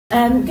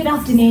Good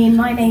afternoon,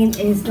 my name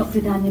is Dr.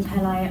 Dhanya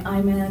Pillai.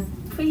 I'm a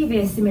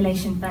previous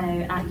simulation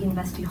fellow at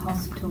University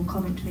Hospital,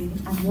 Coventry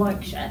and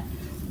Warwickshire.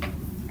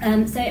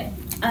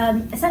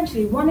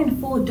 Essentially 1 in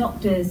 4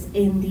 doctors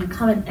in the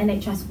current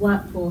NHS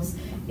workforce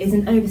is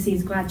an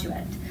overseas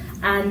graduate.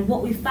 And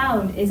what we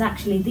found is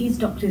actually these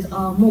doctors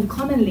are more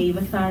commonly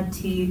referred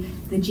to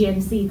the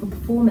GMC for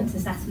performance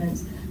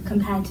assessments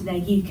compared to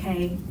their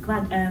UK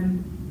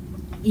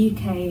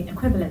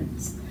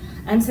equivalents.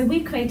 And so we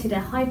created a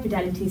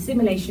high-fidelity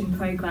simulation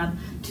program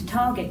to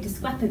target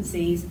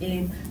discrepancies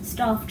in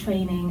staff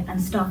training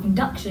and staff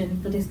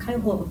induction for this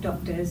cohort of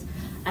doctors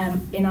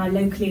in our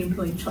locally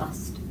employed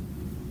trust.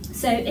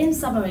 So in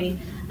summary,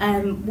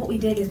 what we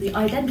did is we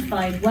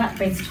identified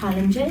work-based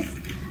challenges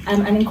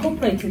and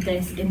incorporated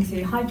this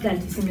into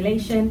high-fidelity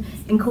simulation,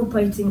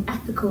 incorporating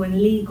ethical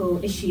and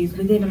legal issues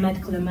within a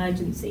medical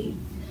emergency.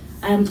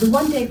 The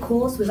one-day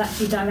course was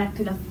actually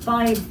directed at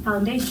 5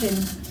 foundation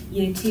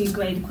Year 2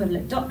 grade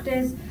equivalent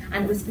doctors,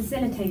 and it was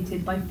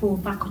facilitated by 4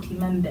 faculty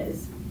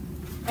members.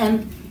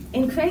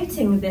 In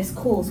creating this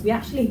course, we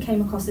actually came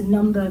across a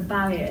number of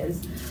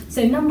barriers.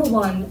 So number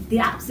one, the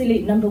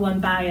absolute number one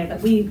barrier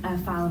that we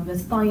found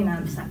was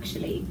finance,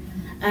 actually.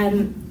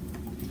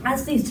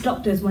 As these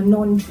doctors were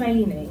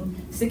non-training,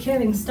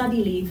 securing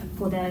study leave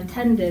for their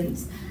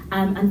attendance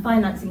and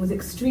financing was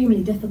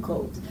extremely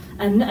difficult.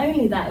 And not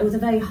only that, it was a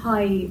very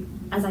high,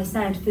 as I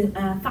said,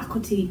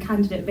 faculty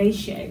candidate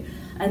ratio,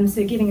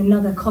 so giving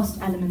another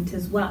cost element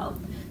as well.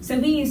 So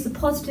we used the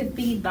positive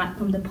feedback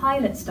from the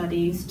pilot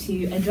studies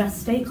to address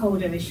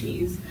stakeholder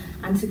issues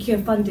and secure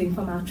funding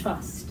from our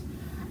trust.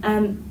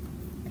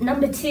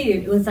 Number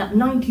 2 was that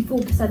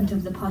 94%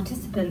 of the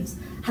participants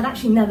had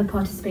actually never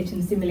participated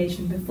in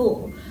simulation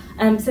before.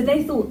 So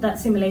they thought that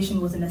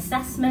simulation was an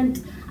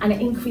assessment and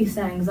it increased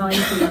their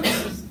anxiety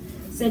levels.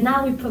 So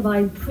now we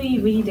provide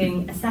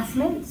pre-reading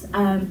assessments,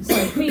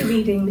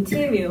 pre-reading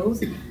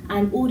materials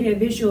and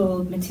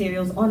audio-visual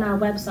materials on our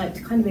website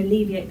to kind of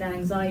alleviate their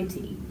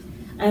anxiety.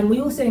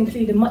 We also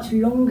include a much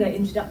longer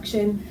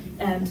introduction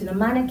to the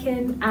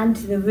mannequin and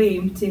to the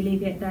room to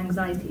alleviate their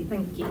anxiety.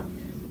 Thank you.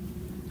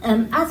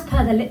 As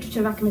per the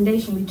literature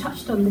recommendation, we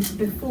touched on this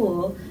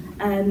before,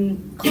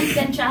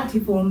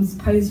 confidentiality forms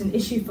posed an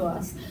issue for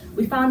us.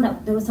 We found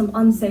that there was some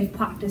unsafe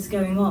practice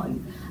going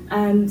on.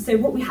 So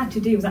what we had to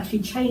do was actually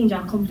change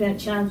our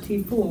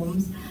confidentiality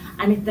forms,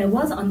 and if there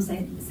was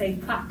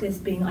unsafe practice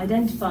being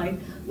identified,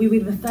 we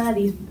would refer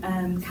these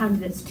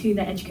candidates to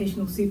their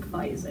educational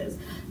supervisors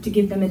to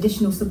give them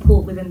additional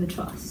support within the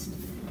trust.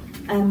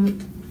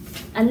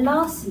 And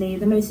lastly,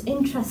 the most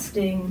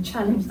interesting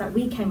challenge that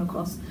we came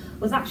across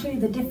was actually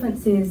the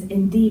differences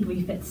in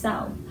debrief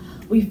itself.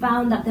 We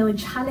found that there were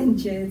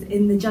challenges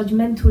in the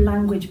judgmental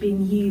language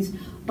being used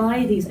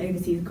by these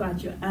overseas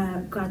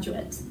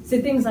graduates.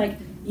 So things like,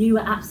 "You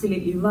were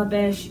absolutely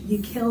rubbish," "You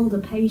killed a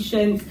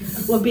patient,"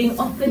 were being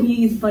often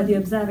used by the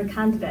observer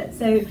candidate.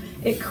 So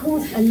it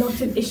caused a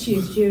lot of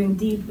issues during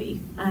debrief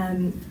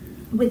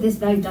with this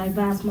very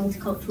diverse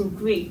multicultural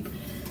group.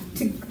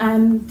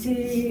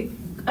 To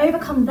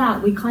overcome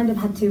that, we kind of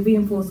had to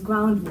reinforce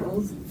ground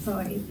rules,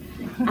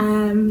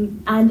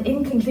 and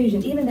in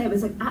conclusion, even though it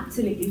was an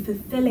absolutely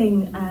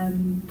fulfilling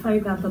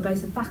program for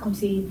both the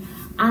faculty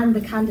and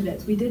the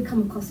candidates, we did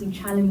come across some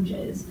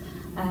challenges,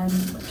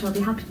 which I'll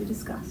be happy to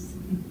discuss.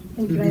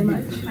 Thank you very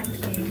much.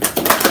 Thank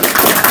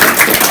you.